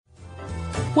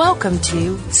Welcome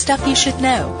to Stuff You Should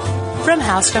Know from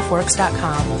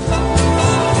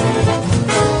HowStuffWorks.com.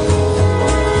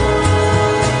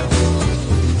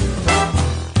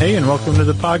 Hey, and welcome to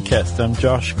the podcast. I'm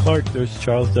Josh Clark. There's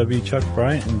Charles W. Chuck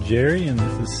Bryant and Jerry, and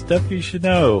this is Stuff You Should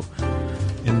Know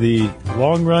in the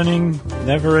long-running,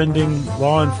 never-ending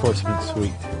law enforcement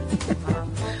suite.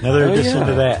 Another addition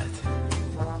to that.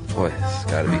 Boy, it's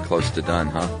got to be close to done,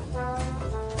 huh?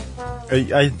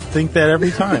 I think that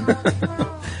every time.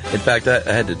 In fact, I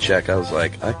had to check. I was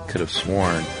like, I could have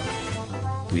sworn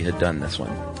we had done this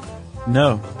one.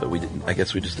 No. But we didn't. I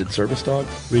guess we just did service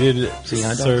dogs? We did CI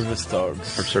dogs? service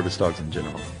dogs. Or service dogs in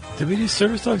general. Did we do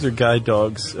service dogs or guide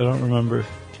dogs? I don't remember.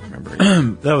 Can't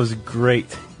remember. That was a great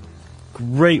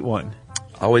one.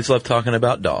 Always love talking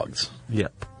about dogs.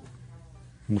 Yep.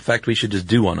 In fact, we should just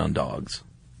do one on dogs.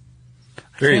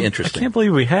 Very interesting. I can't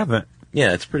believe we haven't.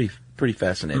 Yeah, it's pretty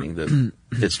fascinating, the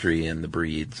history and the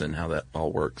breeds and how that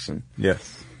all works. And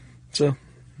Yes. so,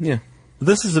 yeah.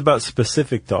 This is about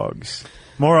specific dogs.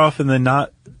 More often than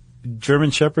not,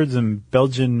 German Shepherds and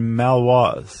Belgian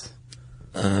Malinois.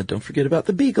 Don't forget about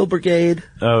the Beagle Brigade.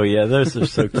 Oh, yeah, those are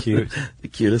so cute. The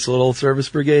cutest little service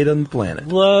brigade on the planet.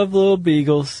 Love little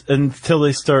beagles until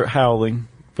they start howling.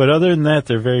 But other than that,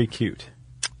 they're very cute.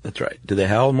 That's right. Do they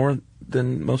howl more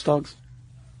than most dogs?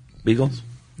 Beagles?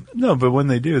 No, but when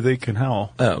they do, they can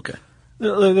howl. Oh, okay.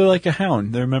 They're like a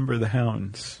hound. They're a member of the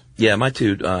hounds. Yeah, my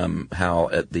two howl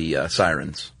at the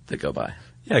sirens that go by.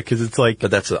 Yeah, because it's like But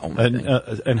that's the only thing.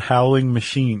 an howling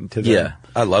machine to them. Yeah,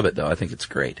 I love it, though. I think it's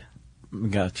great.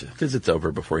 Gotcha. Because it's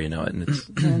over before you know it, and it's,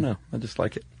 I don't know, I just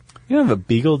like it. You don't have a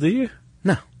beagle, do you?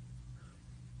 No.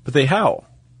 But they howl.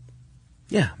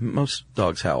 Yeah, most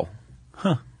dogs howl.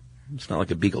 Huh. It's not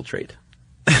like a beagle trait.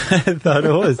 I thought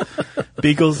it was.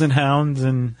 Beagles and hounds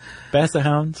and basset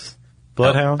hounds,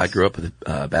 bloodhounds. I grew up with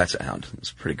a basset hound. It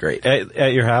was pretty great.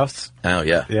 At your house? Oh,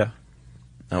 yeah. Yeah.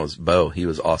 That was Bo. He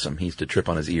was awesome. He used to trip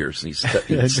on his ears, and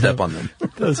he'd step on them.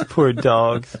 Those poor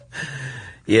dogs.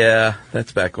 Yeah,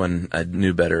 that's back when I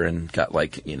knew better and got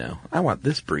like, I want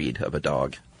this breed of a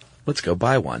dog. Let's go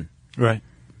buy one. Right.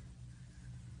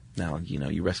 Now,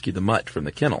 you rescue the mutt from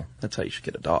the kennel. That's how you should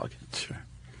get a dog. Sure.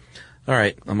 All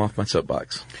right, I'm off my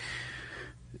soapbox.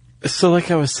 So like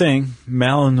I was saying,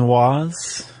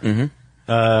 Malinois,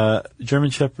 German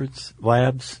Shepherds,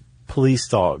 Labs, police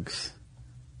dogs,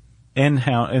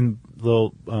 and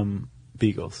little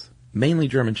beagles. Mainly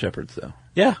German Shepherds, though,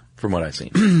 Yeah. from what I've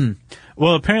seen.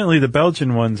 Well, apparently the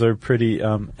Belgian ones are pretty,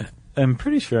 I'm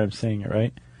pretty sure I'm saying it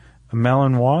right. A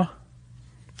Malinois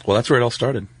Well, that's where it all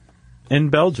started. in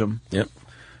Belgium. Yep.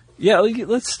 Yeah,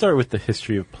 let's start with the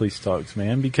history of police dogs,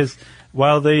 man, because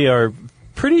while they are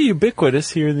pretty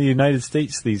ubiquitous here in the United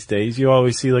States these days, you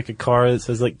always see like a car that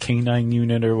says like Canine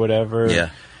Unit or whatever. Yeah.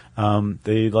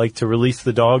 They like to release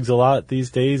the dogs a lot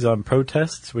these days on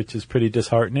protests, which is pretty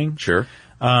disheartening. Sure.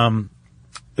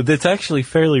 That's actually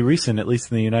fairly recent, at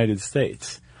least in the United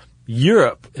States.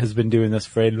 Europe has been doing this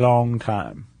for a long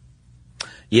time.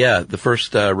 Yeah, the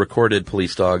first recorded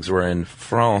police dogs were in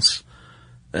France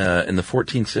in the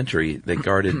 14th century. They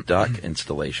guarded dock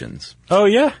installations. Oh,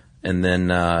 yeah? And then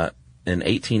in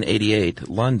 1888,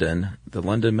 the London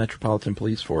Metropolitan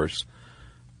Police Force,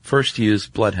 first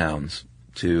used bloodhounds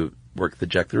to work the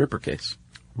Jack the Ripper case.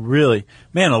 Really?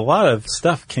 Man, a lot of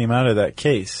stuff came out of that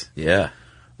case. Yeah.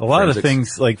 A lot Forensics. of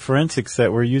things like forensics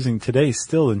that we're using today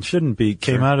still and shouldn't be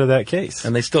came out of that case.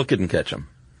 And they still couldn't catch them.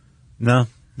 No,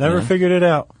 never Yeah. figured it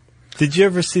out. Did you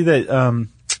ever see that,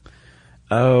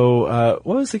 what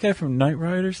was the guy from Knight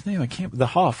Rider's name? The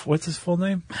Hoff. What's his full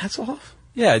name? Hasselhoff?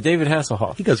 Yeah, David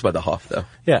Hasselhoff. He goes by the Hoff, though.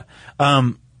 Yeah.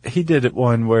 He did it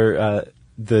one where,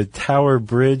 the Tower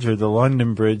Bridge or the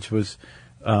London Bridge was,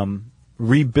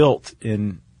 rebuilt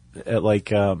in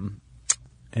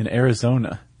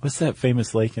Arizona. What's that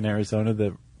famous lake in Arizona?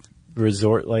 The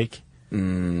resort lake?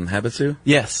 Havasu?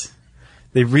 Yes.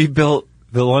 They rebuilt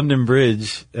the London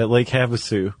Bridge at Lake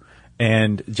Havasu,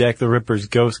 and Jack the Ripper's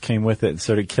ghost came with it and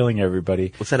started killing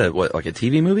everybody. Was that like a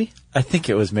TV movie? I think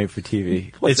it was made for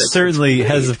TV. What, It that certainly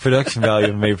sounds has great. the production value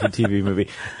of a made for TV movie.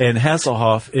 And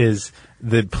Hasselhoff is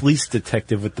the police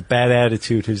detective with the bad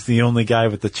attitude who's the only guy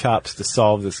with the chops to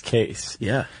solve this case.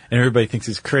 Yeah. And everybody thinks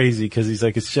he's crazy because he's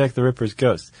like, it's Jack the Ripper's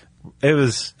ghost.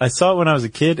 I saw it when I was a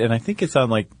kid, and I think it's on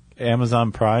like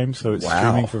Amazon Prime, so it's Wow.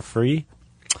 streaming for free.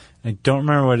 I don't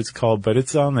remember what it's called, but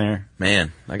it's on there.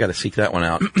 Man, I got to seek that one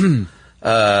out.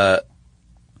 That's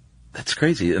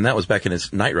crazy. And that was back in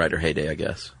his Knight Rider heyday, I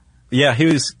guess. Yeah, he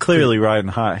was clearly riding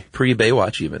high.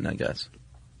 Pre-Baywatch even, I guess.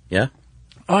 Yeah?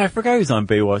 Oh, I forgot he was on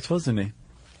Baywatch, wasn't he?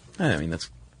 I mean, that's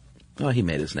Oh, he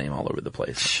made his name all over the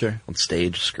place. Sure. On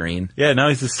stage, screen. Yeah, now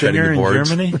he's a Treading singer the in boards.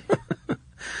 Germany.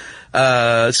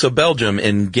 So Belgium,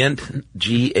 in Ghent,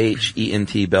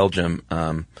 Ghent,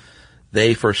 Belgium,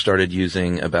 they first started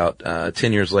using about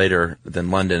 10 years later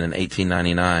than London in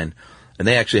 1899, and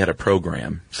they actually had a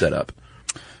program set up,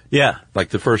 Yeah. like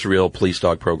the first real police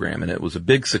dog program, and it was a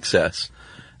big success.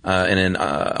 And in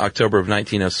October of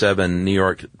 1907, New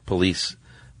York Police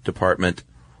Department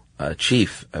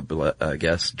chief, I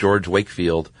guess, George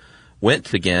Wakefield, went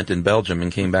to Ghent in Belgium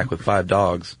and came back with 5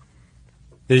 dogs.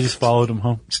 They just followed him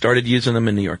home. Started using them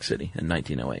in New York City in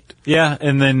 1908. Yeah,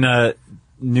 and then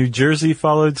New Jersey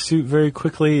followed suit very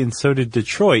quickly, and so did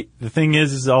Detroit. The thing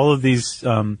is all of these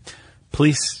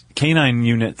police canine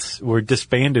units were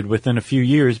disbanded within a few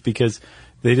years because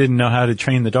they didn't know how to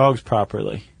train the dogs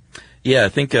properly. Yeah, I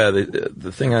think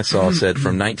the thing I saw said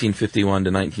from 1951 to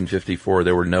 1954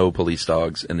 there were no police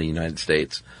dogs in the United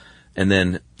States, and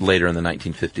then later in the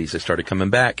 1950s they started coming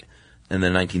back, and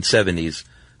then the 1970s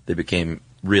they became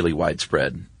really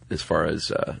widespread as far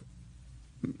as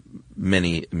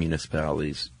many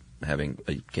municipalities having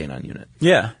a canine unit.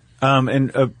 Yeah,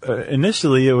 and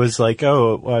initially it was like,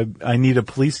 oh, I need a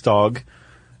police dog.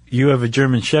 You have a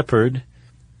German Shepherd,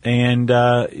 and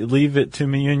leave it to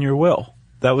me in your will.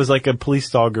 That was like a police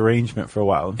dog arrangement for a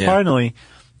while. And finally,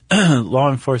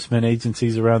 law enforcement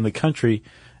agencies around the country,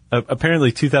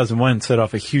 apparently 2001 set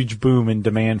off a huge boom in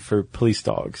demand for police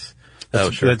dogs.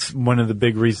 Sure. That's one of the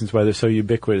big reasons why they're so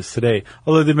ubiquitous today.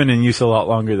 Although they've been in use a lot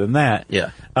longer than that.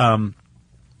 Yeah.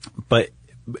 But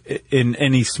in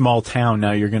any small town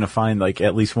now, you're going to find like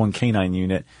at least one canine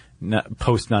unit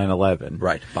post 9/11.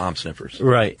 Right. Bomb sniffers.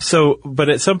 Right. So, but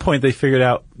at some point they figured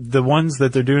out the ones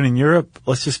that they're doing in Europe,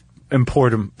 let's just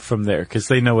import them from there because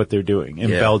they know what they're doing in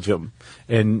Belgium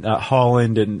and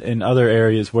Holland and other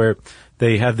areas where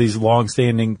they have these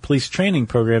long-standing police training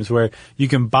programs where you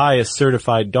can buy a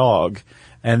certified dog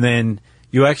and then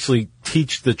you actually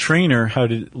teach the trainer how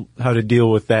to deal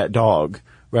with that dog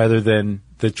rather than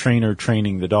the trainer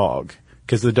training the dog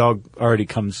because the dog already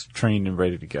comes trained and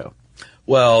ready to go.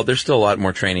 Well, there's still a lot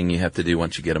more training you have to do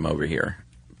once you get them over here.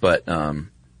 But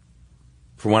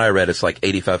from what I read, it's like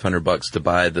 $8,500 to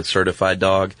buy the certified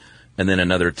dog and then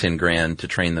another $10,000 to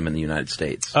train them in the United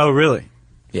States. Oh, really?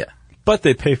 Yeah. But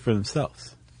they pay for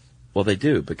themselves. Well, they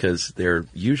do because they're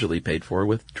usually paid for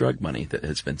with drug money that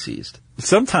has been seized.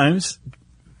 Sometimes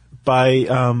by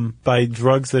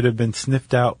drugs that have been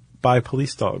sniffed out by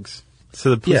police dogs.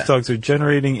 So the police dogs are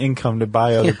generating income to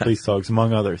buy other police dogs,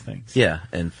 among other things. Yeah,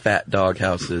 and fat dog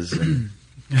houses and,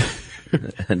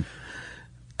 and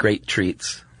great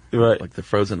treats. Right. Like the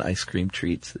frozen ice cream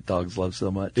treats that dogs love so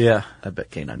much. Yeah. I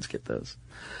bet canines get those.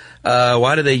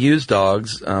 Why do they use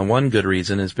dogs? One good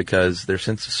reason is because their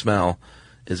sense of smell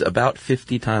is about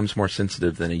 50 times more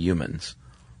sensitive than a human's,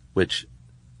 which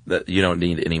that you don't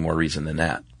need any more reason than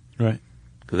that. Right.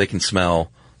 Because they can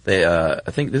smell. I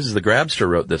think this is the Grabster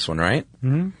wrote this one, right?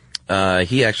 Mm-hmm.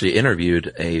 He actually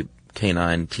interviewed a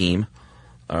canine team,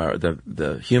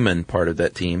 the human part of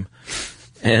that team,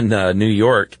 in New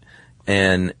York,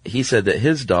 and he said that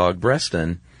his dog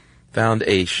Breston found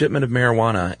a shipment of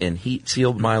marijuana in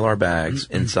heat-sealed Mylar bags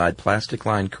inside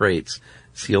plastic-lined crates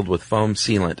sealed with foam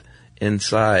sealant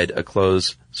inside a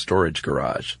closed storage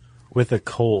garage. With a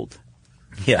cold.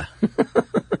 Yeah.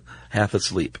 Half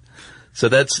asleep. So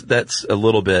that's a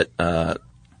little bit,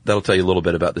 that'll tell you a little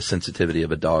bit about the sensitivity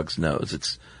of a dog's nose.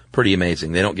 It's pretty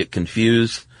amazing. They don't get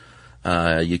confused.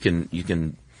 You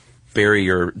can bury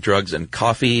your drugs in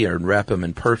coffee or wrap them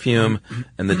in perfume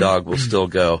and the dog will still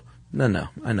go, no,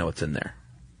 I know what's in there.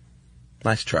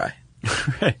 Nice try.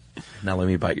 Right. Now let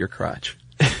me bite your crotch.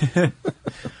 And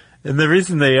the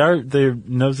reason their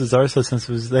noses are so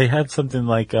sensitive is they have something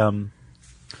like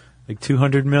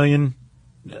 200 million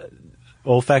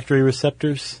olfactory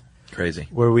receptors. Crazy.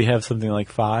 Where we have something like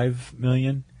 5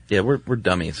 million. Yeah, we're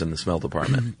dummies in the smell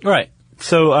department. Right.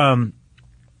 So,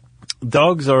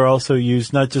 dogs are also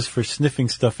used not just for sniffing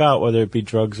stuff out, whether it be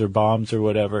drugs or bombs or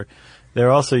whatever. They're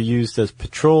also used as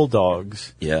patrol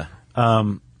dogs. Yeah.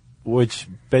 Which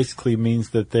basically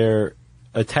means that they're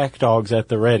attack dogs at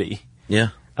the ready. Yeah.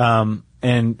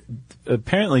 And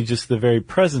apparently just the very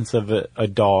presence of a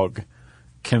dog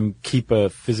can keep a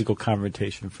physical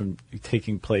confrontation from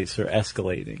taking place or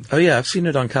escalating. Oh yeah, I've seen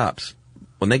it on cops.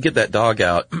 When they get that dog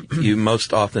out, you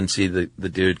most often see the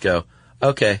dude go,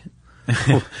 okay,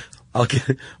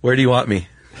 where do you want me?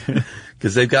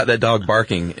 Because they've got that dog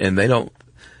barking and I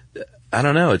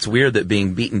don't know, it's weird that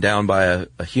being beaten down by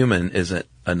a human isn't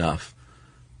enough.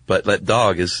 But that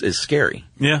dog is scary.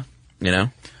 Yeah. You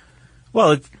know?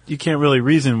 Well, you can't really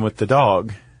reason with the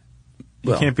dog.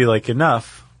 You can't be like,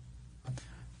 enough.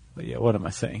 yeah, what am I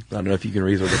saying? I don't know if you can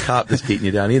reason with a cop that's beating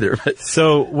you down either, but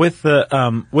So with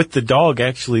the dog,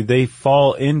 actually, they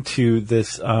fall into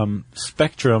this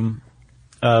spectrum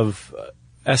of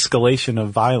escalation of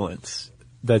violence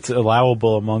that's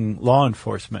allowable among law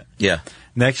enforcement. yeah.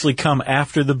 And they actually come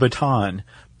after the baton,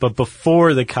 but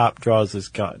before the cop draws his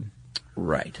gun.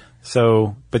 Right.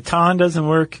 So baton doesn't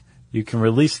work, you can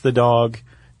release the dog.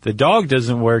 The dog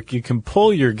doesn't work, you can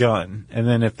pull your gun. And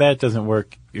then if that doesn't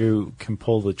work, you can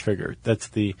pull the trigger. That's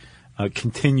the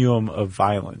continuum of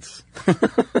violence. Is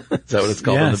that what it's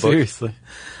called Yeah, in the book? seriously.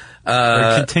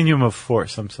 Or continuum of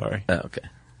force, I'm sorry. Oh, okay.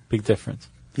 Big difference.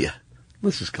 Yeah.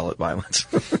 Let's just call it violence.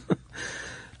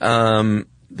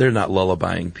 They're not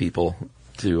lullabying people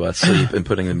to sleep and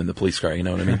putting them in the police car, you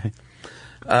know what I mean?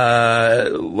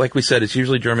 Like we said, it's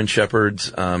usually German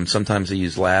Shepherds. Sometimes they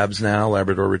use Labs now,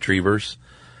 Labrador Retrievers.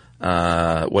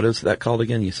 What is that called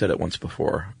again? You said it once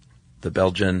before. The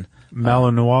Belgian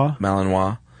Malinois.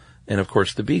 Malinois. And of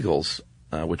course the Beagles,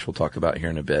 which we'll talk about here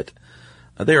in a bit.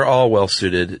 They are all well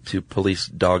suited to police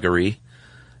doggery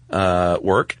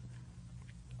work.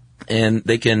 And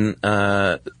they can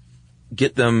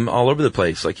get them all over the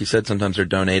place. Like you said, sometimes they're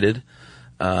donated.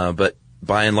 But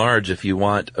by and large, if you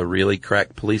want a really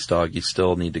crack police dog, you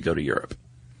still need to go to Europe.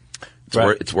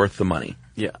 It's worth the money.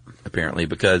 Yeah. Apparently,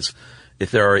 because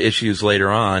if there are issues later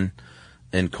on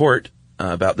in court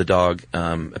about the dog,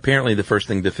 apparently the first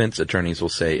thing defense attorneys will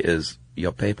say is,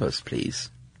 "Your papers, please."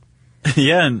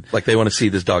 Yeah, and Like they want to see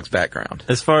this dog's background.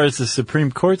 as far as the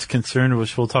Supreme Court's concerned,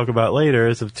 which we'll talk about later,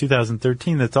 as of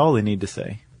 2013, that's all they need to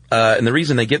say. And the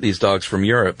reason they get these dogs from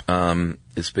Europe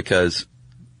is because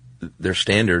their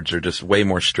standards are just way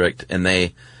more strict, and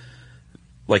they,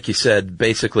 like you said,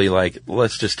 basically like,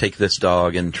 let's just take this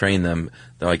dog and train them.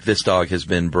 They're like, this dog has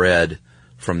been bred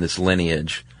from this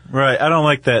lineage. Right. I don't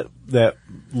like that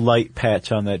light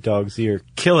patch on that dog's ear.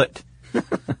 Kill it.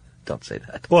 Don't say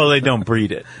that. Well, they don't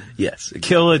breed it. Yes. Exactly.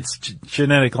 Kill its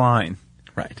genetic line.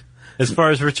 Right. As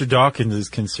far as Richard Dawkins is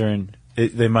concerned,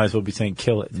 they might as well be saying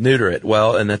kill it. Neuter it.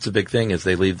 Well, and that's a big thing is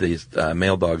they leave these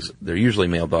male dogs, they're usually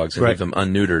male dogs, and Right. leave them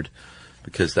unneutered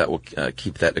because that will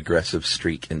keep that aggressive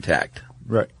streak intact.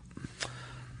 Right.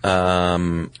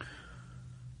 When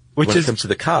it comes to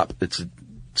the cop, it's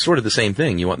sort of the same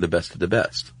thing. You want the best of the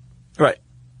best. Right.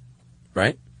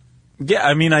 Right? Yeah,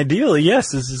 I mean, ideally,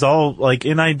 yes. This is all like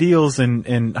in ideals and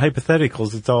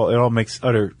hypotheticals. It all makes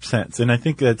utter sense, and I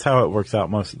think that's how it works out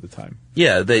most of the time.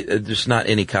 Yeah, there's not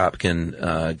any cop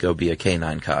can go be a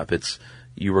canine cop.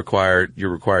 You're required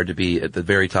to be at the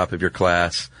very top of your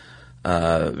class,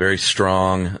 very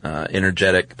strong,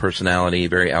 energetic personality,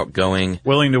 very outgoing.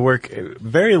 Willing to work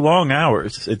very long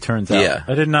hours. It turns out. Yeah.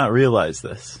 I did not realize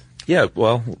this. Yeah,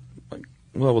 well,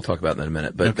 we'll talk about that in a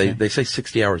minute. But Okay. they say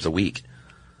 60 hours a week,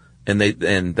 and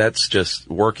that's just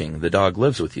working. The dog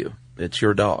lives with you. It's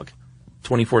your dog,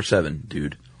 24/7,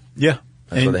 dude. Yeah.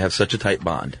 That's why And they have such a tight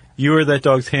bond. you are that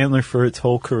dog's handler for its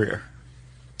whole career.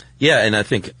 Yeah, and I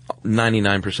think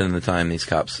 99% of the time these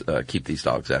cops keep these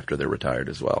dogs after they're retired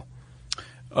as well.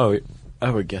 Oh, I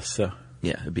would guess so.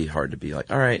 Yeah, it'd be hard to be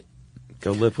like, all right,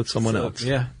 go live with someone else.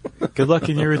 Yeah. Good luck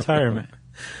in your retirement.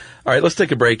 All right, let's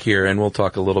take a break here, and we'll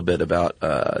talk a little bit about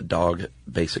dog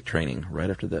basic training right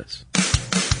after this.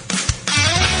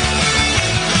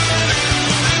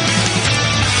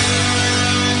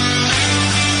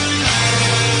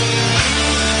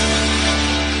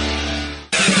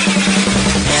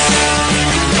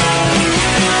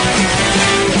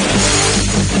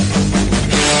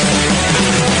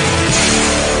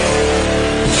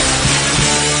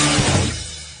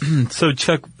 So,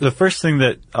 Chuck, the first thing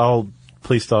that all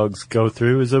police dogs go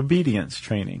through is obedience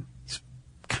training. It's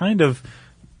kind of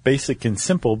basic and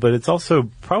simple, but it's also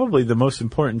probably the most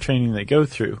important training they go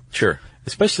through, Sure.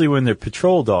 especially when they're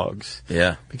patrol dogs,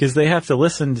 Yeah. because they have to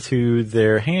listen to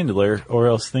their handler or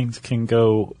else things can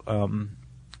go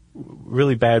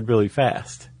really bad really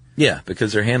fast. Yeah,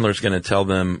 because their handler's going to tell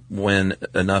them when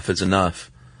enough is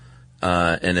enough.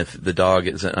 And if the dog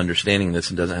isn't understanding this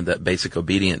and doesn't have that basic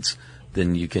obedience,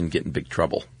 then you can get in big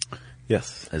trouble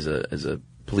Yes. as a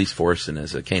police force and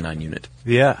as a canine unit.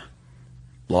 Yeah.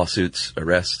 Lawsuits,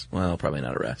 arrests, well, probably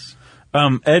not arrests. Ed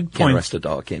Can't points. arrest a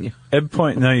dog, can you?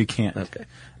 No, you can't. Okay.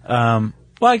 Well,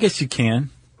 I guess you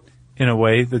can, in a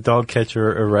way. The dog catcher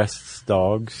arrests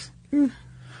dogs. Yeah,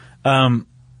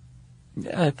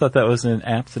 I thought that was an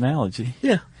apt analogy.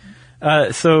 Yeah.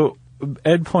 So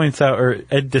Ed points out, or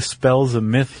Ed dispels a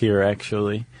myth here,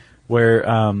 actually, where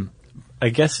I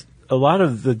guess a lot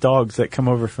of the dogs that come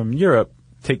over from Europe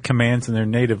take commands in their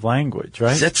native language,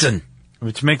 right? Sitzen.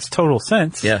 Which makes total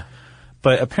sense. Yeah.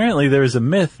 But apparently there is a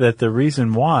myth that the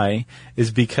reason why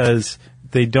is because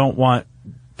they don't want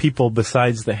people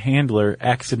besides the handler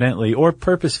accidentally or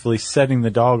purposefully setting the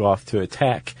dog off to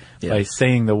attack by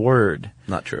saying the word.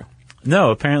 Not true.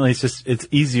 No, apparently it's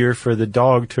easier for the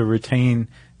dog to retain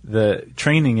the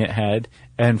training it had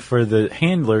and for the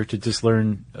handler to just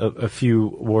learn a few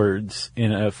words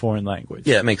in a foreign language.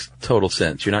 Yeah, it makes total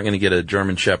sense. You're not going to get a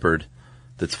German Shepherd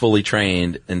that's fully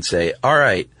trained and say, all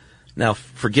right, now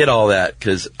forget all that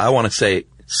because I want to say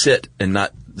sit and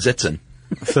not sitzen.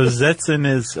 So sitzen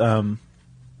is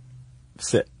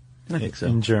sit. I think so.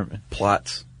 In German.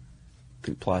 Platz. I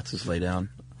think Platz is lay down.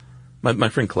 My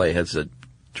friend Clay has a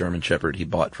German Shepherd he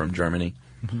bought from Germany,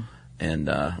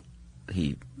 and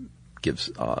he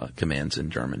gives commands in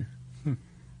German,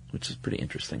 which is pretty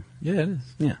interesting. Yeah, it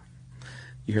is. Yeah.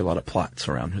 You hear a lot of Platz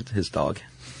around his dog.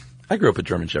 I grew up with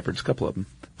German Shepherds, a couple of them.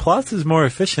 Platz is more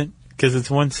efficient because it's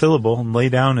one syllable and lay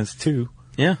down is two.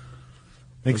 Yeah.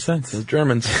 Makes sense. Those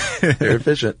Germans, they're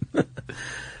efficient.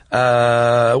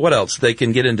 What else? They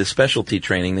can get into specialty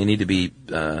training. They need to be,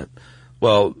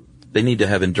 they need to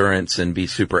have endurance and be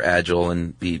super agile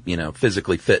and be,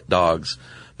 physically fit dogs.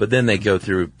 But then they go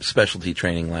through specialty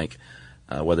training like,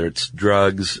 whether it's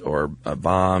drugs or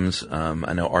bombs.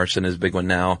 I know arson is a big one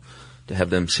now to have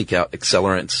them seek out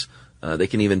accelerants. They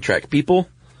can even track people.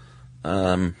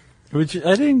 Which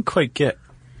I didn't quite get.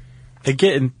 I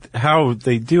get how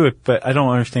they do it, but I don't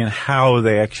understand how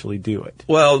they actually do it.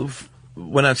 Well,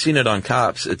 when I've seen it on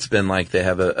cops, it's been like they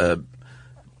have a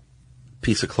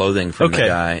piece of clothing from the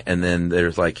guy, and then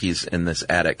there's like he's in this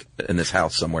attic in this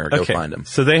house somewhere. Go find him.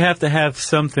 So they have to have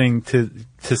something to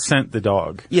scent the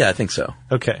dog. Yeah, I think so.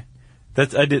 Okay,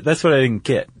 that's what I didn't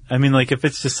get. I mean, like if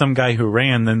it's just some guy who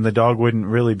ran, then the dog wouldn't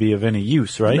really be of any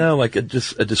use, right? No, like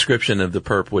just a description of the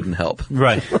perp wouldn't help.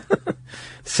 Right.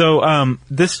 So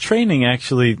this training,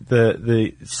 actually,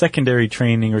 the secondary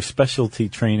training or specialty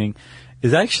training,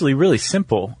 is actually really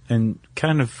simple and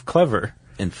kind of clever.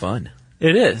 And fun.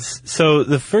 It is. So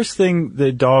the first thing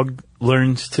the dog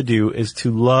learns to do is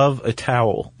to love a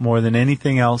towel more than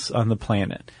anything else on the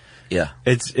planet. Yeah.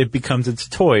 It becomes its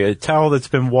toy, a towel that's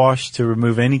been washed to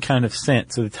remove any kind of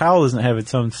scent. So the towel doesn't have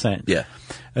its own scent. Yeah.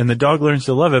 And the dog learns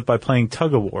to love it by playing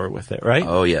tug-of-war with it, right?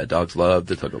 Oh, yeah. Dogs love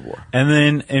the tug-of-war. And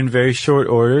then, in very short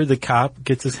order, the cop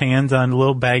gets his hands on a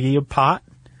little baggie of pot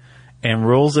and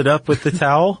rolls it up with the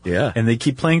towel. Yeah. And they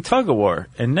keep playing tug-of-war.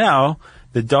 And now,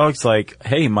 the dog's like,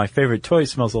 hey, my favorite toy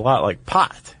smells a lot like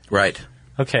pot. Right.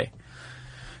 Okay.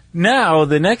 Now,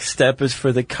 the next step is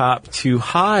for the cop to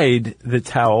hide the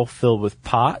towel filled with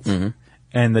pot. Mm-hmm.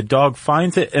 And the dog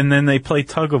finds it, and then they play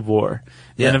tug-of-war.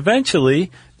 Yeah. And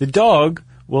eventually, the dog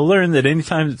will learn that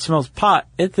anytime it smells pot,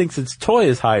 it thinks its toy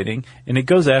is hiding, and it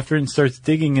goes after it and starts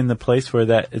digging in the place where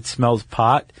it smells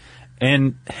pot,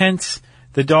 and hence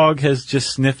the dog has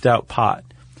just sniffed out pot,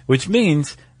 which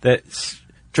means that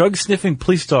drug-sniffing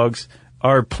police dogs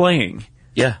are playing.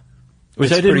 Yeah.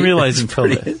 Which I didn't realize until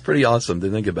this. It's pretty awesome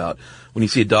to think about. When you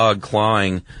see a dog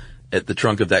clawing at the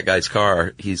trunk of that guy's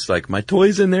car, he's like, my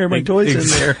toy's in there, my toy's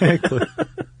in there. Exactly.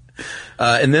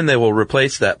 And then they will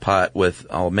replace that pot with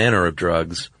all manner of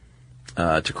drugs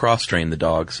to cross-train the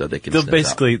dog so they can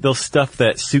they'll stuff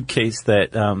that suitcase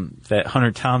that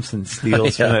Hunter Thompson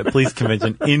steals from that police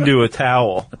convention into a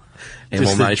towel.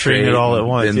 Just to train it all at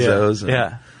once. Benzos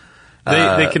yeah.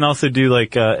 They can also do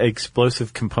like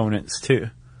explosive components too.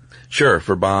 Sure,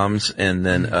 for bombs and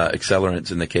then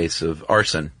accelerants in the case of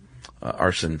arson.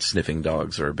 Arson sniffing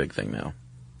dogs are a big thing now.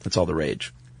 That's all the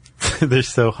rage. They're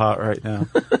so hot right now.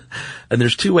 And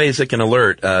there's two ways it can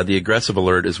alert. The aggressive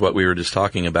alert is what we were just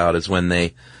talking about, is when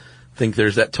they think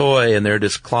there's that toy and they're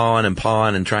just clawing and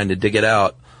pawing and trying to dig it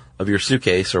out of your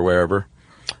suitcase or wherever.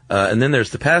 And then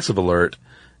there's the passive alert,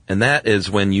 and that is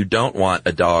when you don't want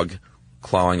a dog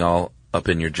clawing all up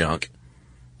in your junk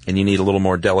and you need a little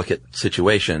more delicate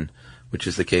situation, which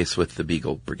is the case with the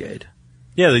Beagle Brigade.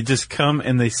 Yeah, they just come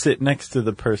and they sit next to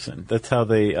the person. That's how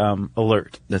they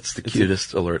alert. That's the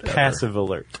cutest alert ever. Passive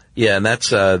alert. Yeah, and that's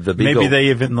the Beagle. Maybe they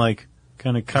even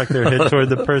kind of cock their head toward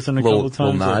the person a couple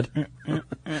times. Little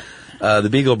nod. The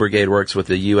Beagle Brigade works with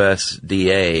the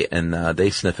USDA, and they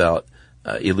sniff out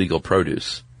illegal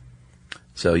produce.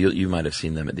 So you might have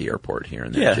seen them at the airport here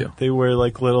and there too. Yeah, they wear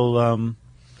like little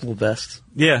vests.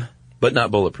 Yeah, but not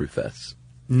bulletproof vests.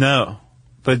 No,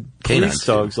 but police Canines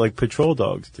dogs, like patrol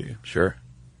dogs, do. Sure.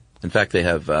 In fact, they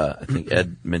have, I think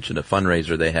Ed mentioned a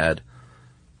fundraiser they had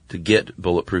to get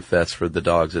bulletproof vests for the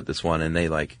dogs at this one, and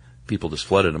people just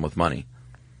flooded them with money.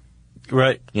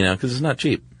 Right. Because it's not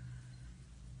cheap.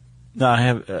 No, I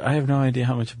have no idea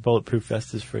how much a bulletproof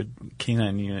vest is for a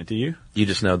canine unit. Do you? You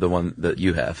just know the one that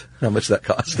you have, how much that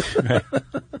costs. Right.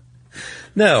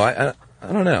 No, I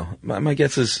don't know. My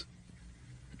guess is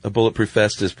a bulletproof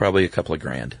vest is probably a couple of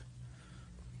 $grand.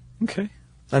 Okay.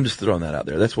 I'm just throwing that out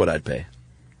there. That's what I'd pay.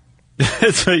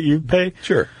 That's what you pay?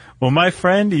 Sure. Well, my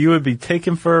friend, you would be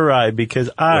taken for a ride because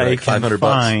I like can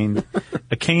find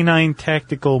a K9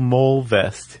 tactical mole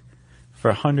vest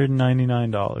for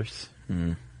 $199.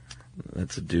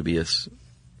 That's a dubious.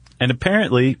 And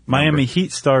apparently, Miami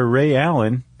Heat star Ray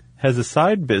Allen has a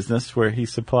side business where he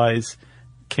supplies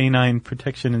K9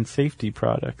 protection and safety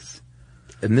products.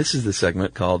 And this is the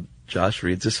segment called Josh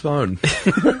Reads His Phone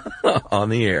on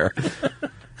the air.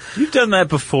 You've done that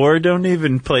before. Don't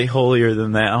even play holier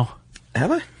than thou.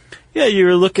 Have I? Yeah, you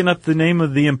were looking up the name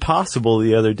of the impossible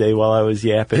the other day while I was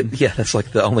yapping. Yeah, that's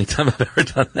like the only time I've ever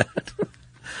done that.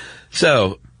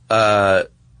 So,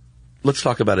 let's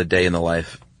talk about a day in the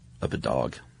life of a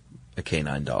dog, a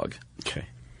canine dog. Okay.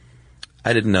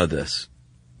 I didn't know this.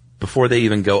 Before they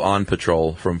even go on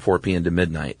patrol from 4 p.m. to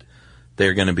midnight,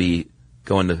 they're going to be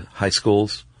going to high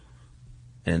schools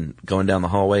and going down the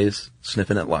hallways,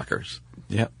 sniffing at lockers.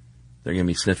 Yep. They're going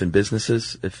to be sniffing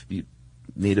businesses if you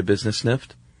need a business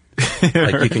sniffed.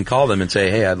 Like you can call them and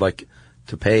say, hey, I'd like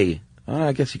to pay.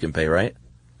 I guess you can pay, right?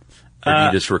 Or do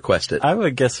you just request it? I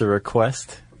would guess a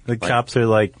request. The cops are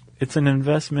like, it's an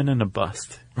investment and a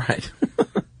bust. Right.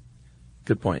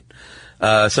 Good point.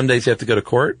 Some days you have to go to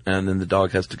court, and then the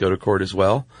dog has to go to court as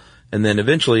well. And then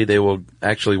eventually they will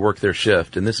actually work their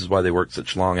shift, and this is why they work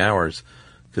such long hours,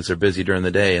 because they're busy during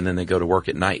the day, and then they go to work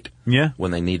at night. Yeah.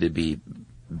 When they need to be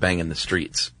banging the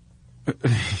streets.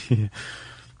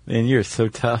 Man, you're so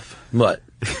tough. What?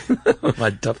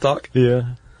 My tough talk?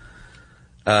 Yeah.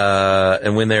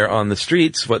 And when they're on the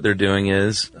streets, what they're doing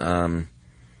is,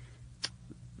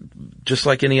 just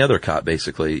like any other cop,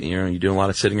 basically. You know, you're doing a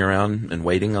lot of sitting around and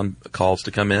waiting on calls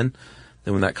to come in.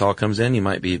 Then when that call comes in, you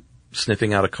might be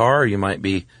sniffing out a car, or you might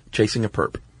be chasing a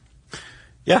perp.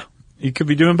 Yeah. You could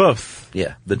be doing both.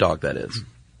 Yeah, the dog, that is.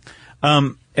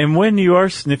 And when you are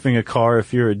sniffing a car,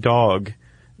 if you're a dog,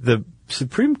 the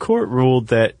Supreme Court ruled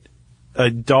that a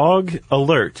dog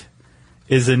alert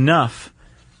is enough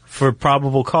for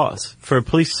probable cause, for a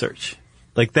police search.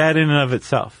 Like that in and of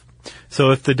itself.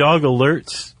 So if the dog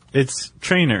alerts its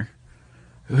trainer,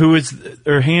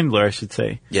 or handler, I should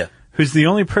say. Yeah. Who's the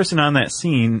only person on that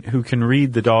scene who can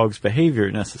read the dog's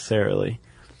behavior necessarily,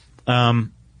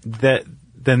 then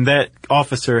that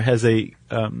officer has a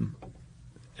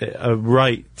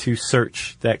right to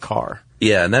search that car.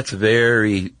 Yeah, and that's a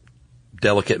very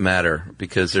delicate matter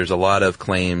because there's a lot of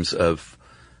claims of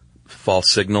false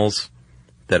signals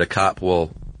that a cop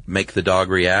will make the dog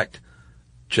react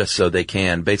just so they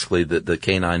can. Basically, the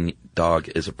canine dog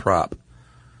is a prop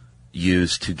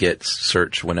used to get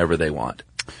search whenever they want.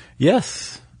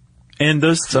 Yes. And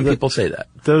some people say that.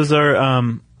 Those are,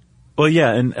 well,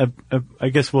 yeah, and I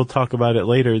guess we'll talk about it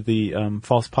later, the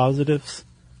false positives.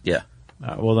 Yeah.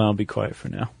 Well, then I'll be quiet for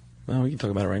now. Well, we can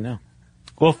talk about it right now.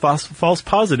 Well, false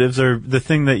positives are the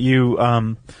thing that you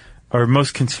are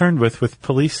most concerned with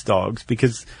police dogs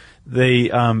because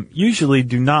they usually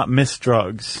do not miss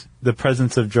drugs, the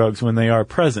presence of drugs when they are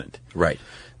present. Right.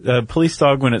 A police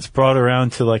dog, when it's brought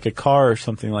around to like a car or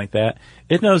something like that,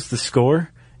 it knows the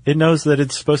score. It knows that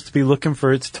it's supposed to be looking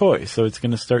for its toy, so it's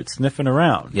going to start sniffing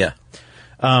around. Yeah.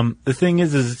 The thing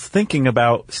is it's thinking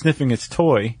about sniffing its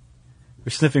toy, or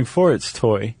sniffing for its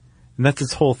toy, and that's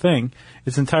its whole thing.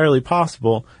 It's entirely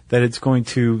possible that it's going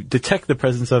to detect the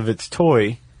presence of its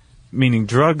toy, meaning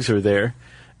drugs are there,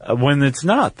 when it's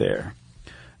not there.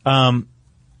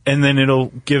 And then it'll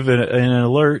give an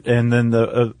alert, and then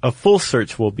a full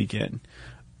search will begin,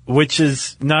 which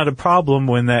is not a problem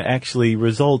when that actually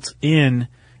results in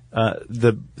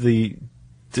the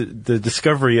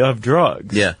discovery of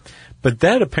drugs. Yeah. But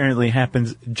that apparently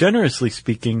happens, generously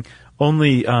speaking,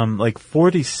 only like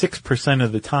 46%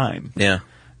 of the time. Yeah.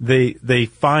 They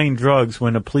find drugs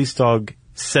when a police dog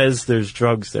says there's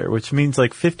drugs there, which means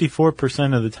like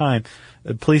 54% of the time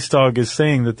the police dog is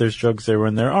saying that there's drugs there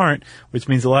when there aren't, which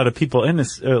means a lot of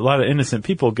innocent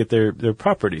people get their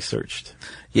property searched.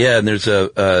 Yeah, and there's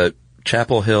a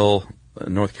Chapel Hill,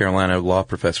 North Carolina law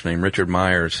professor named Richard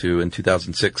Myers who in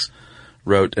 2006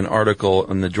 wrote an article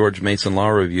in the George Mason Law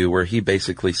Review where he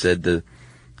basically said the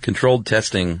controlled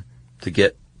testing to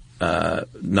get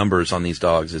numbers on these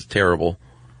dogs is terrible.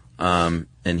 And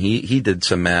he did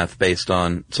some math based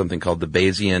on something called the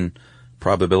Bayesian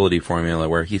probability formula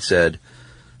where he said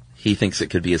he thinks it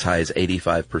could be as high as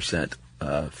 85%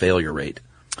 failure rate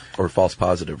or false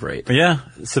positive rate. Yeah.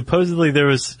 Supposedly there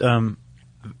was,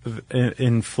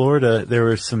 in Florida, there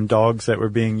were some dogs that were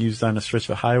being used on a stretch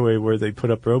of highway where they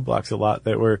put up roadblocks a lot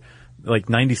that were like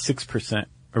 96%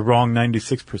 or wrong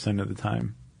 96% of the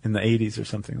time in the 80s or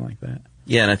something like that.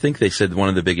 Yeah, and I think they said one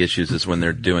of the big issues is when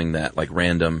they're doing that, like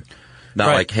random, not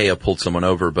Right. like, hey, I pulled someone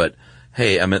over, but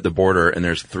hey, I'm at the border and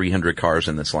there's 300 cars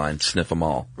in this line, sniff them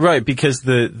all. Right, because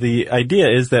the idea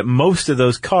is that most of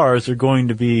those cars are going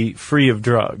to be free of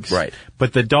drugs. Right.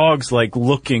 But the dog's like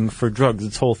looking for drugs.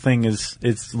 Its whole thing is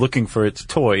it's looking for its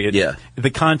toy. Yeah.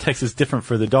 The context is different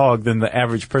for the dog than the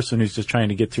average person who's just trying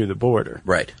to get through the border.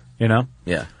 Right. You know?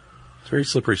 Yeah. It's a very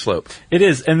slippery slope. It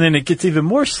is, and then it gets even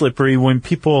more slippery when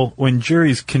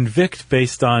juries convict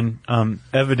based on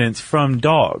evidence from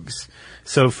dogs.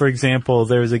 So, for example,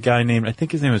 there was a guy named, I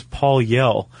think his name was Paul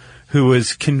Yell, who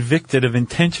was convicted of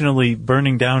intentionally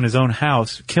burning down his own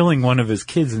house, killing one of his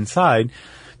kids inside,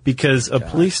 because a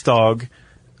police dog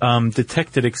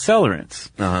detected accelerants.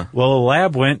 Uh-huh. Well, a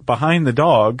lab went behind the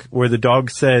dog, where the dog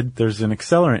said, there's an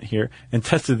accelerant here, and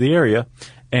tested the area.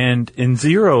 And in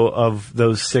 0 of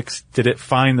those 6 did it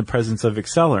find the presence of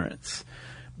accelerants.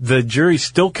 The jury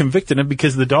still convicted him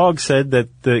because the dog said that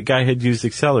the guy had used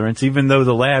accelerants, even though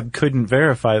the lab couldn't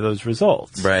verify those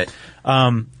results. Right.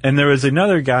 And there was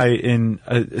another guy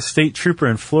a state trooper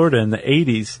in Florida in the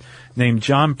 80s named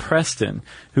John Preston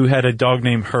who had a dog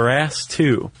named Harass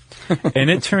 2. And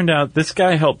it turned out this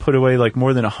guy helped put away like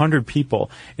more than 100 people.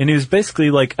 And he was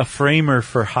basically like a framer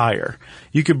for hire.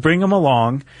 You could bring him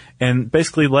along and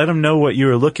basically let him know what you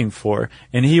were looking for.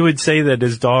 And he would say that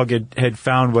his dog had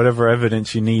found whatever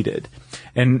evidence you needed.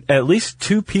 And at least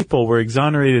 2 people were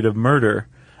exonerated of murder,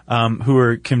 who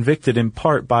were convicted in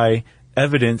part by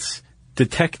evidence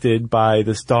detected by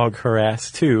this dog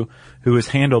Harass 2, who was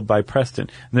handled by Preston.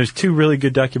 And there's 2 really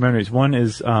good documentaries. One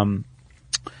is,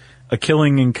 A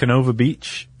Killing in Canova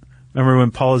Beach. Remember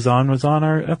when Paula Zahn was on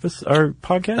our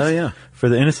podcast? Oh, yeah. For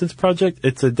the Innocence Project?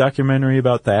 It's a documentary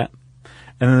about that.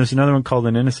 And then there's another one called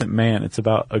An Innocent Man. It's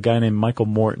about a guy named Michael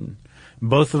Morton.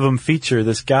 Both of them feature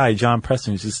this guy, John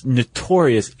Preston, who's this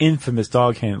notorious, infamous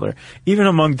dog handler. Even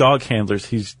among dog handlers,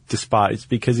 he's despised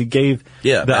because he gave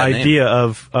the idea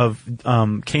of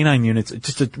canine units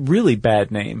just a really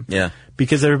bad name. Yeah.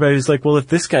 Because everybody's like, well, if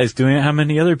this guy's doing it, how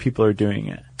many other people are doing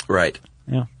it? Right.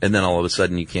 Yeah. And then all of a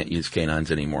sudden you can't use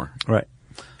canines anymore. Right.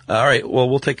 All right. Well,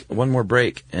 we'll take one more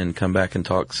break and come back and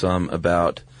talk some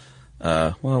about,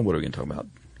 what are we going to talk about?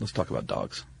 Let's talk about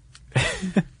dogs.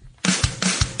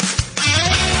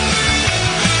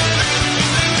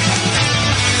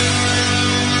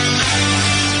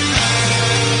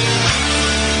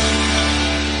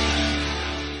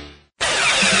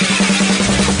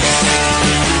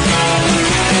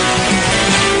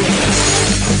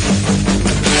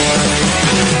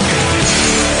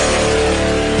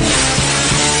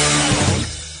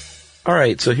 All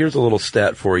right, so here's a little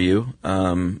stat for you.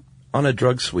 On a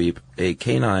drug sweep, a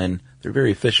canine, they're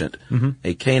very efficient. Mm-hmm.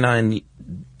 A canine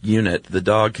unit, the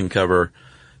dog can cover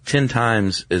 10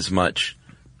 times as much,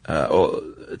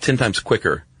 10 times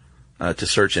quicker to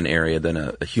search an area than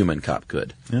a human cop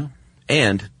could. Yeah.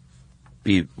 And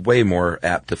be way more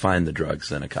apt to find the drugs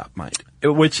than a cop might.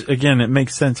 Which, again, it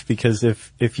makes sense because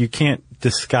if you can't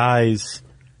disguise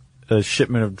a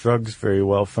shipment of drugs very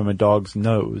well from a dog's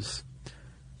nose,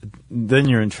 then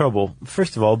you're in trouble,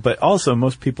 first of all, but also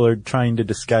most people are trying to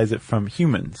disguise it from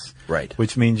humans. Right.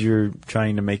 Which means you're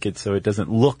trying to make it so it doesn't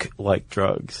look like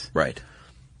drugs. Right.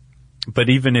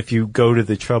 But even if you go to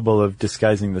the trouble of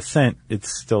disguising the scent,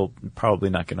 it's still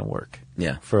probably not going to work.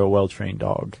 Yeah. For a well-trained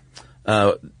dog.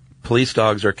 Police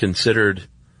dogs are considered,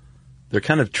 they're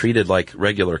kind of treated like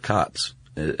regular cops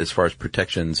as far as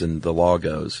protections and the law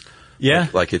goes. Yeah.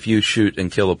 Like if you shoot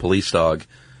and kill a police dog,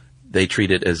 they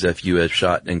treat it as if you have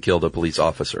shot and killed a police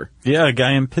officer. Yeah, a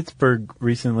guy in Pittsburgh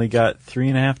recently got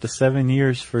 3.5 to 7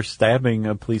 years for stabbing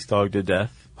a police dog to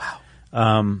death.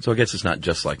 Wow. So I guess it's not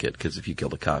just like it, because if you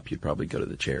killed a cop, you'd probably go to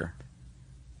the chair.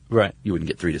 Right. You wouldn't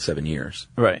get 3 to 7 years.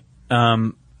 Right.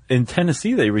 In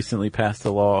Tennessee, they recently passed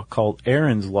a law called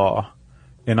Aaron's Law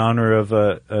in honor of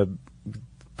a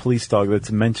police dog that's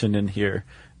mentioned in here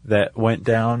that went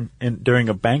down during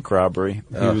a bank robbery.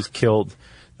 He was killed.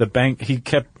 The bank, he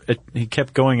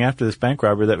kept going after this bank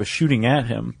robber that was shooting at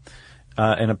him,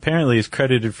 and apparently is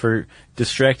credited for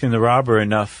distracting the robber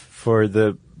enough for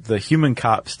the human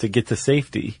cops to get to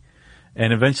safety.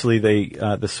 And eventually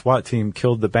the SWAT team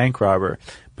killed the bank robber,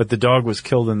 but the dog was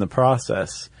killed in the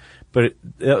process. But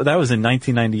that was in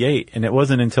 1998, and it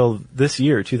wasn't until this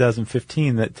year,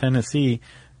 2015, that Tennessee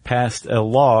passed a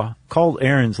law called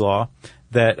Aaron's Law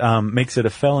that makes it a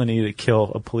felony to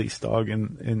kill a police dog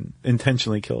and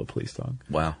intentionally kill a police dog.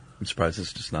 Wow. I'm surprised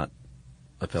it's just not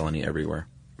a felony everywhere.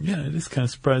 Yeah, it is kind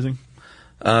of surprising.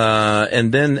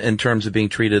 And then in terms of being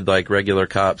treated like regular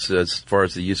cops, as far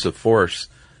as the use of force,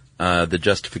 the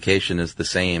justification is the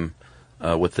same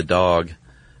with the dog.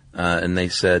 And they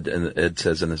said, and it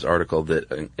says in this article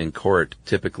that in court,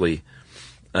 typically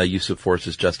use of force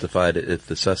is justified if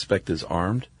the suspect is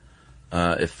armed,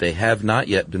 if they have not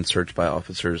yet been searched by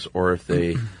officers, or if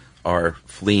they are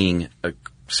fleeing a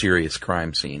serious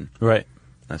crime scene. Right.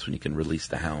 That's when you can release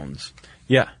the hounds.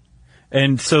 Yeah.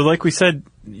 And so, like we said,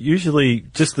 usually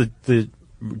just the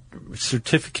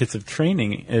certificates of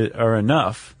training are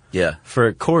enough for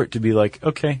a court to be like,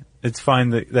 okay, it's fine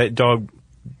that dog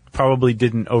probably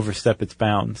didn't overstep its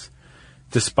bounds,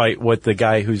 despite what the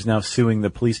guy who's now suing the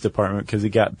police department because he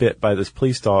got bit by this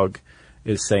police dog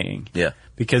is saying. Yeah.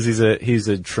 Because he's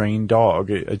a trained dog,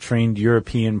 a trained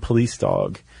European police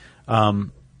dog.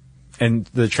 And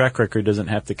the track record doesn't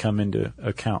have to come into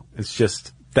account. It's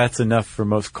just, that's enough for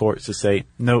most courts to say,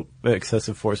 nope,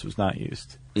 excessive force was not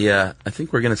used. Yeah, I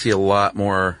think we're going to see a lot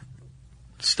more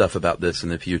stuff about this in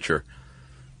the future.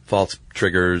 False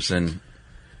triggers and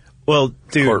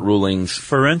court rulings.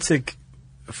 Forensic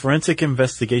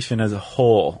investigation as a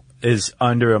whole is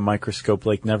under a microscope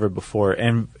like never before,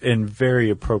 and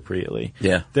very appropriately.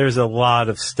 Yeah. There's a lot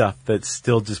of stuff that's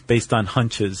still just based on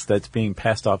hunches that's being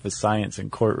passed off as science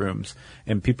in courtrooms,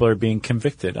 and people are being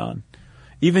convicted on.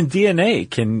 Even DNA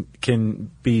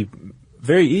can be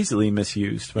very easily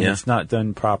misused when it's not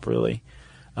done properly.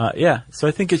 So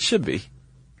I think it should be.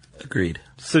 Agreed.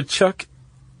 So, Chuck,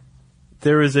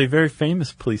 there is a very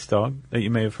famous police dog that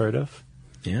you may have heard of.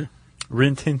 Yeah.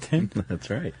 Rin Tin Tin. That's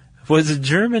right. Was a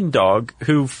German dog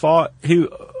who fought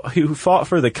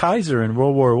for the Kaiser in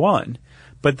World War I,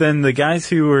 but then the guys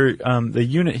who were the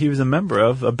unit he was a member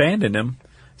of abandoned him.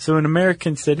 So an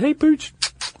American said, "Hey, Pooch,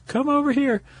 come over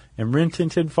here," and Rin Tin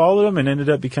Tin followed him and ended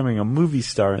up becoming a movie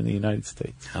star in the United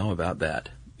States. How about that?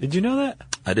 Did you know that?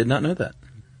 I did not know that.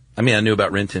 I mean, I knew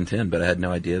about Rin Tin Tin, but I had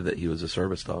no idea that he was a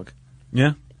service dog.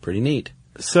 Yeah, pretty neat.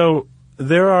 So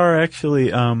there are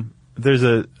actually. There's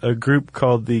a group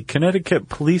called the Connecticut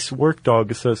Police Work Dog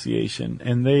Association,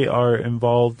 and they are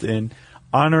involved in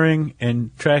honoring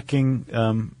and tracking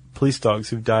police dogs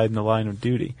who've died in the line of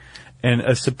duty. And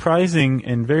a surprising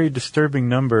and very disturbing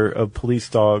number of police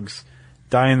dogs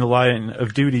die in the line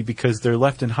of duty because they're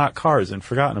left in hot cars and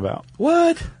forgotten about.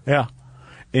 What? Yeah.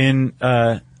 Since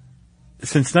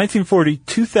 1940,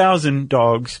 2,000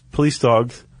 police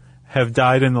dogs, have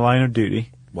died in the line of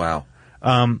duty. Wow.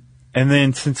 And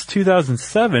then since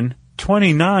 2007,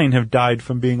 29 have died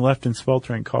from being left in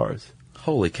sweltering cars.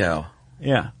 Holy cow.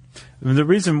 Yeah. And the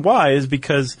reason why is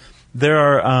because there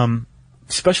are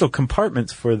special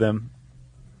compartments for them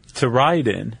to ride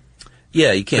in.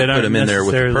 Yeah, you can't put them in there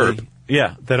with a perp.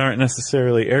 Yeah, that aren't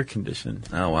necessarily air conditioned.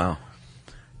 Oh, wow.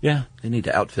 Yeah. They need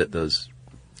to outfit those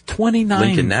 29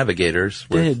 Lincoln Navigators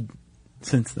dead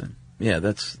since then. Yeah,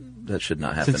 that should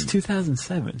not happen. Since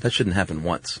 2007. That shouldn't happen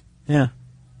once. Yeah.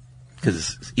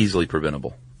 Because it's easily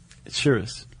preventable. It sure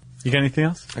is. You got anything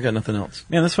else? I got nothing else.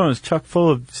 Man, this one was chock full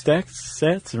of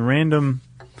stats and random,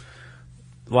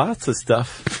 lots of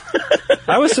stuff.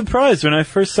 I was surprised when I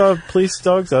first saw police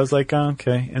dogs. I was like, oh,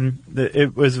 okay. And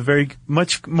it was a very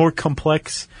much more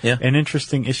complex and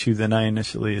interesting issue than I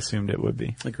initially assumed it would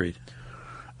be. Agreed.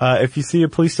 If you see a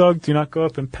police dog, do not go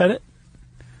up and pet it.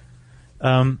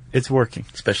 It's working.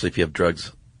 Especially if you have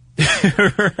drugs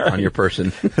right. on your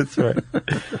person. That's right.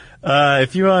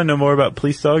 If you want to know more about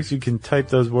police dogs, you can type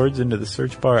those words into the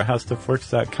search bar at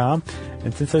howstuffworks.com.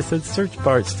 And since I said search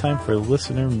bar, it's time for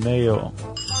listener mail.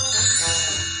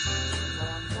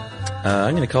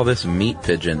 I'm going to call this Meat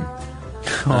Pigeon.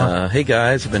 Hey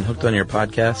guys, I've been hooked on your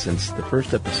podcast since the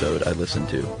first episode I listened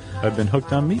to. I've been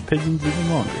hooked on meat pigeons even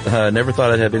longer. Never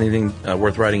thought I'd have anything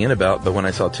worth writing in about, but when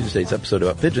I saw Tuesday's episode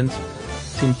about pigeons,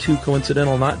 it seemed too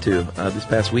coincidental not to. This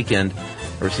past weekend,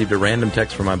 I received a random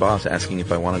text from my boss asking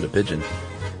if I wanted a pigeon.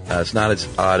 It's not as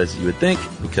odd as you would think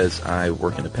because I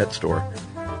work in a pet store,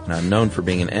 and I'm known for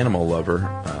being an animal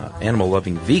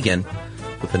loving vegan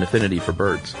with an affinity for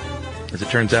birds. As it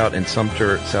turns out, in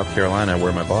Sumter, South Carolina,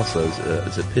 where my boss lives,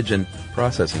 is a pigeon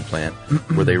processing plant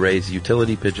where they raise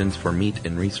utility pigeons for meat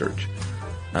and research.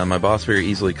 My boss very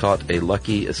easily caught a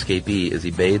lucky escapee as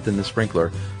he bathed in the sprinkler,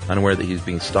 unaware that he was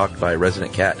being stalked by a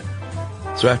resident cat.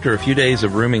 So after a few days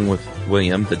of rooming with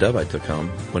William, the dove I took home,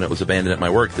 when it was abandoned at my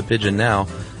work, the pigeon now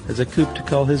has a coop to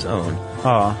call his own.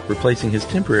 Replacing his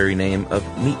temporary name of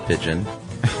Meat Pigeon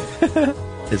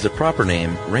is a proper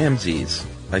name, Ramses.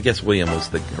 I guess William was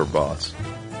her boss.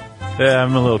 Yeah,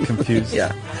 I'm a little confused.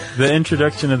 Yeah. The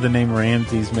introduction of the name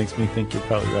Ramses makes me think you're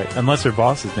probably right. Unless her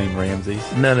boss is named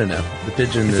Ramses. No. The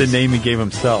pigeon is a name he gave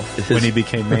himself when he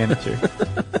became manager.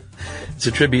 It's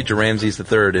a tribute to Ramses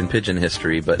III in pigeon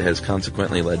history, but has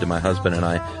consequently led to my husband and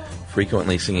I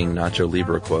frequently singing Nacho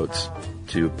Libre quotes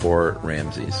to poor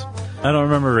Ramses. I don't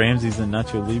remember Ramses and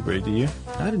Nacho Libre, do you?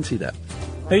 I didn't see that.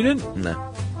 Oh, you didn't?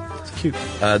 No. It's cute.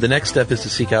 The next step is to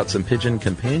seek out some pigeon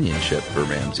companionship for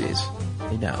Ramses.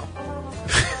 Hey now.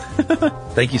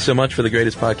 Thank you so much for the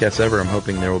greatest podcast ever. I'm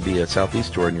hoping there will be a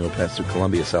Southeast tour and you'll pass through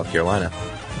Columbia, South Carolina.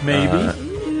 Maybe.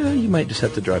 Yeah, you might just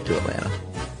have to drive to Atlanta.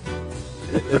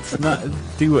 It's not.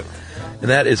 Do it. And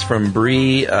that is from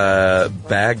Bree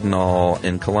Bagnall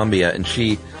in Columbia, and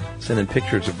she sent in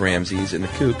pictures of Ramses in the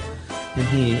coop, and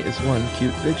he is one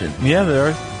cute pigeon. Yeah, there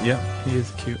are. Yeah, he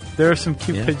is cute. There are some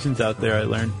cute pigeons out there, I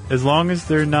learned. As long as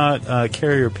they're not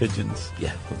carrier pigeons.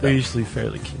 Yeah. They're usually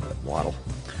fairly cute. Waddle.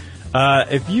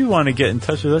 If you want to get in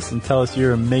touch with us and tell us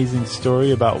your amazing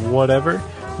story about whatever,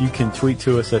 you can tweet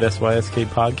to us at SYSK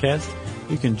Podcast.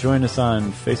 You can join us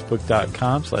on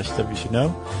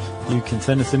Facebook.com/StuffYouShouldKnow. You can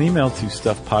send us an email to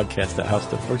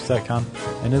StuffPodcast@HowStuffWorks.com.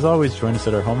 And as always, join us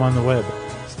at our home on the web,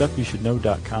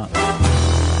 StuffYouShouldKnow.com.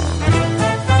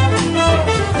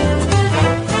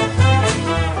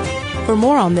 For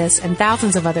more on this and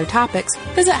thousands of other topics,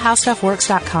 visit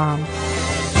HowStuffWorks.com.